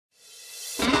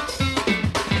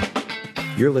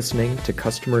You're listening to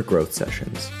Customer Growth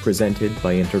Sessions, presented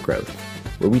by Intergrowth,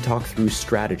 where we talk through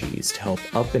strategies to help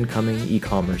up-and-coming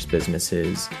e-commerce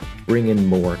businesses bring in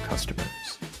more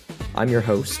customers. I'm your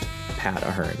host, Pat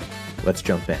Ahern. Let's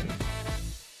jump in.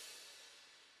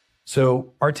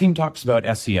 So our team talks about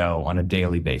SEO on a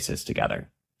daily basis together.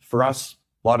 For us,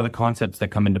 a lot of the concepts that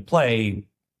come into play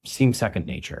seem second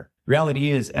nature.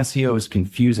 Reality is SEO is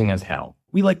confusing as hell.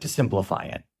 We like to simplify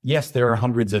it. Yes, there are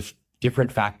hundreds of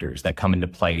different factors that come into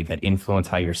play that influence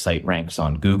how your site ranks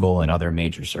on Google and other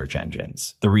major search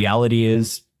engines. The reality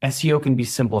is SEO can be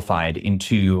simplified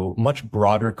into much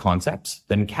broader concepts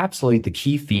that encapsulate the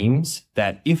key themes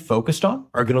that, if focused on,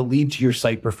 are going to lead to your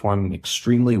site performing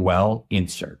extremely well in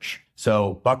search.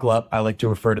 So buckle up. I like to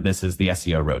refer to this as the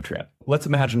SEO road trip. Let's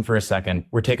imagine for a second,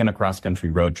 we're taking a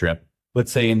cross-country road trip.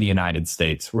 Let's say in the United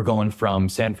States, we're going from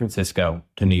San Francisco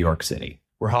to New York City.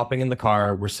 We're hopping in the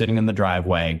car, we're sitting in the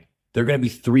driveway. There are going to be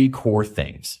three core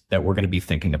things that we're going to be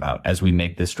thinking about as we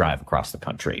make this drive across the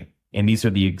country. And these are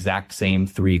the exact same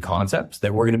three concepts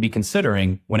that we're going to be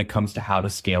considering when it comes to how to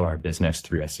scale our business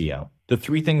through SEO. The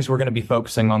three things we're going to be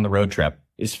focusing on the road trip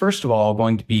is, first of all,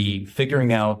 going to be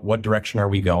figuring out what direction are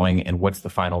we going and what's the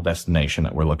final destination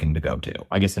that we're looking to go to.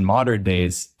 I guess in modern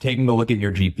days, taking a look at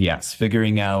your GPS,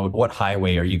 figuring out what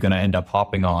highway are you going to end up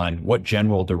hopping on, what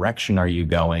general direction are you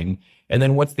going, and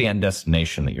then what's the end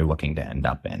destination that you're looking to end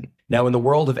up in. Now, in the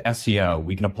world of SEO,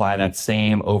 we can apply that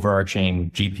same overarching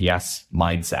GPS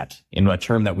mindset in a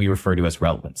term that we refer to as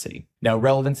relevancy. Now,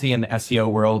 relevancy in the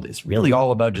SEO world is really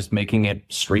all about just making it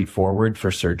straightforward for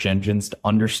search engines to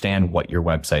understand what your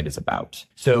website is about.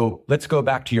 So let's go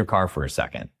back to your car for a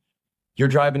second. You're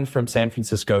driving from San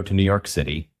Francisco to New York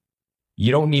City.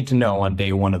 You don't need to know on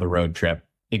day one of the road trip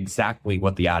exactly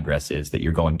what the address is that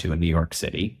you're going to in New York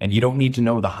City. And you don't need to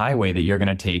know the highway that you're going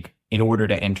to take in order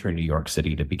to enter New York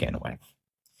City to begin with.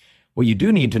 What you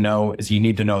do need to know is you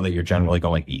need to know that you're generally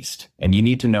going east, and you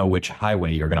need to know which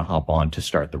highway you're going to hop on to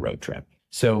start the road trip.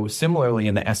 So similarly,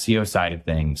 in the SEO side of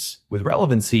things, with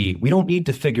relevancy, we don't need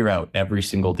to figure out every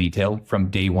single detail from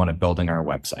day one of building our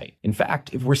website. In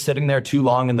fact, if we're sitting there too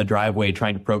long in the driveway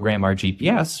trying to program our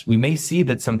GPS, we may see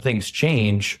that some things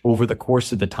change over the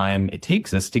course of the time it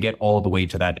takes us to get all the way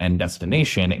to that end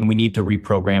destination, and we need to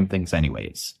reprogram things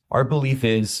anyways. Our belief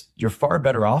is you're far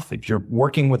better off if you're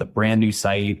working with a brand new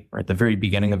site or at the very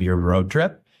beginning of your road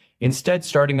trip, instead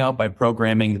starting out by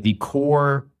programming the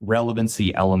core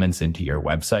relevancy elements into your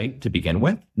website to begin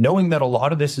with, knowing that a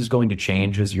lot of this is going to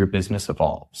change as your business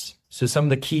evolves. So some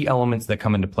of the key elements that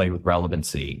come into play with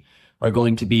relevancy are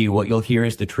going to be what you'll hear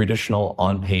as the traditional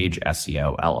on-page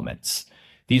SEO elements.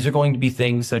 These are going to be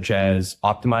things such as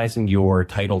optimizing your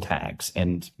title tags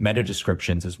and meta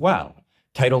descriptions as well.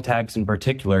 Title tags in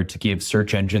particular to give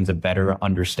search engines a better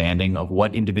understanding of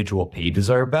what individual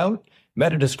pages are about.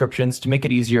 Meta descriptions to make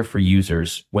it easier for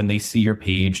users when they see your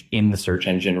page in the search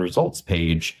engine results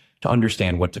page to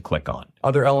understand what to click on.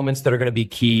 Other elements that are going to be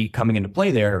key coming into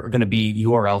play there are going to be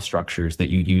URL structures that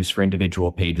you use for individual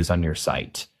pages on your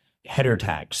site. Header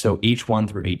tags, so H1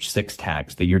 through H6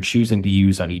 tags that you're choosing to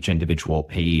use on each individual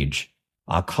page.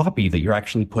 Copy that you're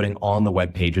actually putting on the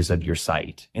web pages of your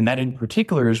site. And that in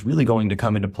particular is really going to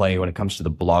come into play when it comes to the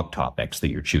blog topics that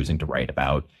you're choosing to write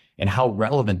about and how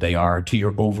relevant they are to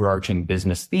your overarching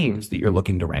business themes that you're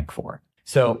looking to rank for.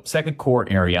 So second core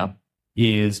area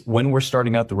is when we're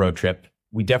starting out the road trip,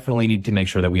 we definitely need to make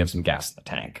sure that we have some gas in the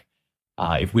tank.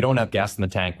 If we don't have gas in the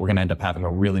tank, we're going to end up having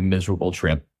a really miserable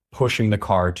trip pushing the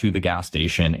car to the gas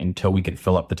station until we can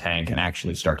fill up the tank and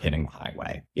actually start hitting the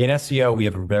highway. In SEO, we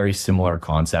have a very similar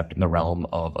concept in the realm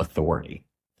of authority.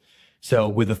 So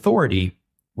with authority,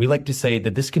 we like to say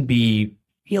that this can be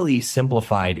really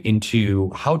simplified into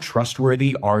how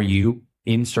trustworthy are you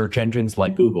in search engines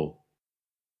like Google.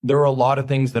 There are a lot of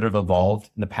things that have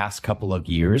evolved in the past couple of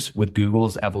years with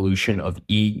Google's evolution of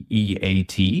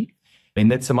EEAT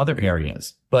and then some other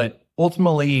areas. But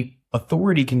ultimately,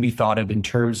 authority can be thought of in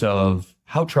terms of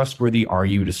how trustworthy are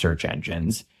you to search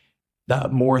engines. The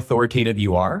more authoritative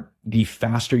you are, the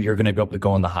faster you're going to be able to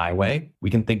go on the highway. We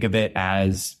can think of it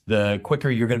as the quicker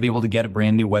you're going to be able to get a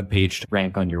brand new web page to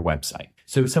rank on your website.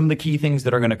 So some of the key things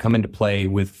that are going to come into play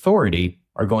with authority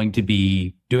are going to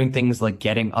be doing things like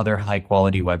getting other high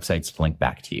quality websites to link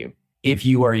back to you. If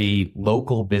you are a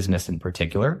local business in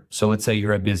particular, so let's say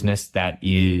you're a business that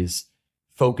is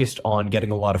focused on getting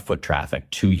a lot of foot traffic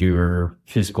to your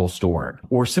physical store.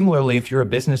 Or similarly, if you're a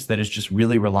business that is just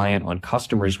really reliant on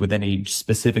customers within a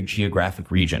specific geographic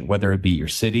region, whether it be your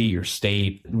city, your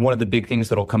state, one of the big things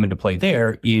that'll come into play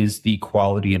there is the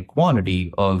quality and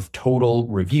quantity of total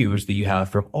reviews that you have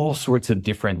from all sorts of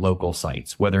different local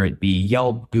sites, whether it be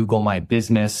Yelp, Google My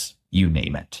Business, you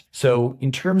name it. So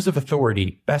in terms of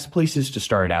authority, best places to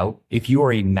start out, if you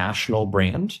are a national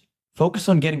brand, focus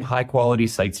on getting high quality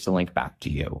sites to link back to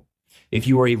you. If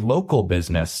you are a local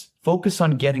business, focus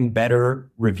on getting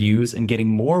better reviews and getting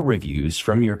more reviews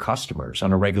from your customers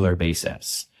on a regular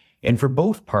basis. And for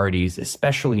both parties,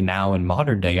 especially now in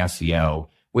modern day SEO,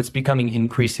 what's becoming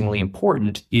increasingly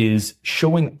important is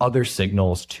showing other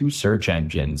signals to search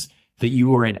engines that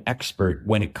you are an expert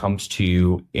when it comes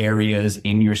to areas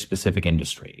in your specific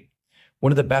industry.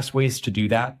 One of the best ways to do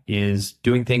that is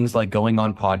doing things like going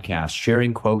on podcasts,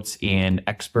 sharing quotes in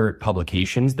expert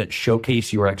publications that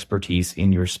showcase your expertise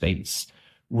in your space,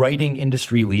 writing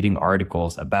industry-leading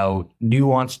articles about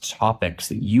nuanced topics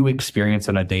that you experience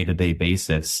on a day-to-day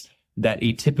basis that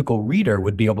a typical reader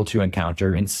would be able to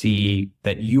encounter and see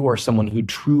that you are someone who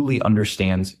truly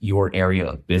understands your area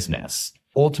of business.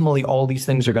 Ultimately, all these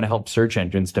things are going to help search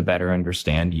engines to better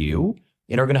understand you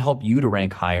and are going to help you to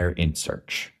rank higher in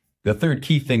search. The third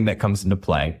key thing that comes into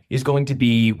play is going to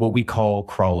be what we call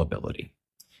crawlability.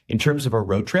 In terms of a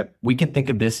road trip, we can think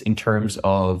of this in terms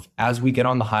of as we get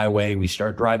on the highway, we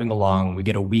start driving along, we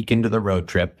get a week into the road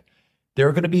trip, there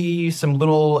are going to be some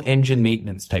little engine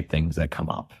maintenance type things that come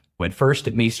up. At first,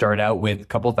 it may start out with a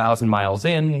couple thousand miles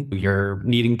in, you're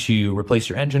needing to replace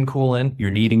your engine coolant,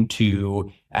 you're needing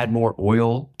to add more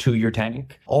oil to your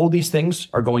tank. All these things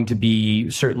are going to be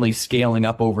certainly scaling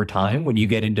up over time when you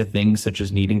get into things such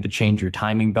as needing to change your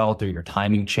timing belt or your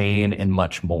timing chain and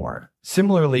much more.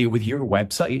 Similarly, with your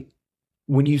website,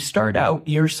 when you start out,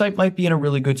 your site might be in a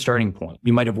really good starting point.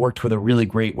 You might have worked with a really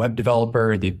great web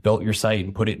developer. They've built your site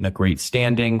and put it in a great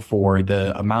standing for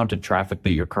the amount of traffic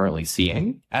that you're currently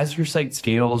seeing. As your site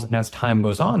scales and as time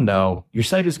goes on, though, your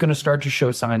site is going to start to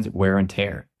show signs of wear and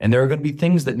tear. And there are going to be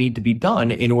things that need to be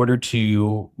done in order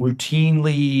to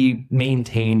routinely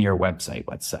maintain your website,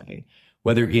 let's say.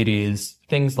 Whether it is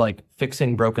things like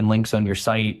fixing broken links on your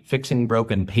site, fixing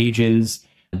broken pages,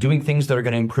 doing things that are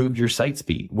going to improve your site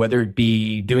speed, whether it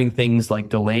be doing things like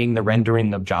delaying the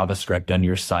rendering of JavaScript on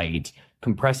your site,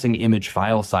 compressing image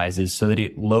file sizes so that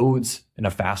it loads in a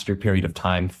faster period of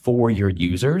time for your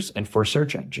users and for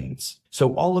search engines.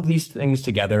 So all of these things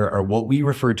together are what we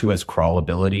refer to as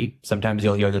crawlability. Sometimes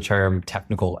you'll hear the term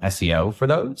technical SEO for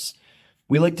those.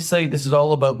 We like to say this is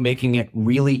all about making it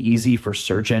really easy for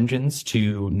search engines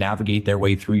to navigate their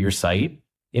way through your site.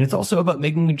 And it's also about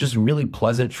making it just really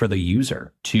pleasant for the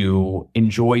user to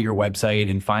enjoy your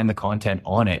website and find the content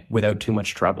on it without too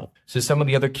much trouble. So some of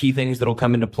the other key things that'll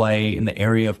come into play in the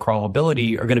area of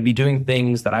crawlability are going to be doing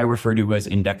things that I refer to as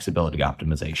indexability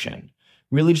optimization.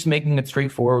 Really just making it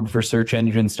straightforward for search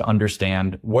engines to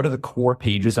understand what are the core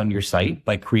pages on your site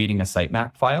by creating a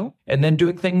sitemap file, and then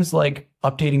doing things like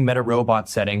updating meta robot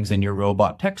settings in your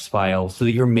robot text file so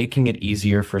that you're making it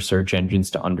easier for search engines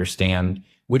to understand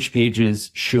which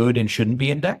pages should and shouldn't be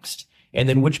indexed, and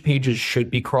then which pages should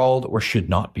be crawled or should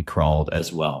not be crawled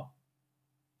as well.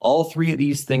 All three of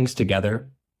these things together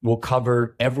will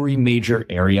cover every major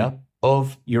area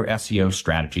of your SEO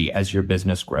strategy as your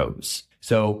business grows.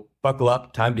 So buckle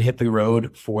up, time to hit the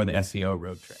road for the SEO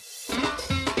road trip.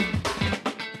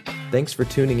 Thanks for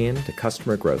tuning in to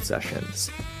Customer Growth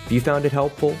Sessions. If you found it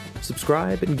helpful,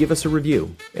 subscribe and give us a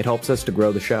review. It helps us to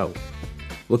grow the show.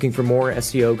 Looking for more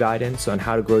SEO guidance on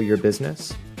how to grow your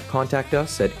business? Contact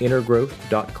us at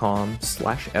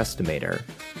intergrowth.com/estimator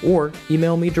or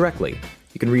email me directly.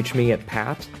 You can reach me at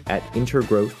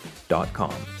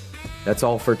pat@intergrowth.com. That's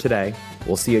all for today.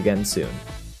 We'll see you again soon.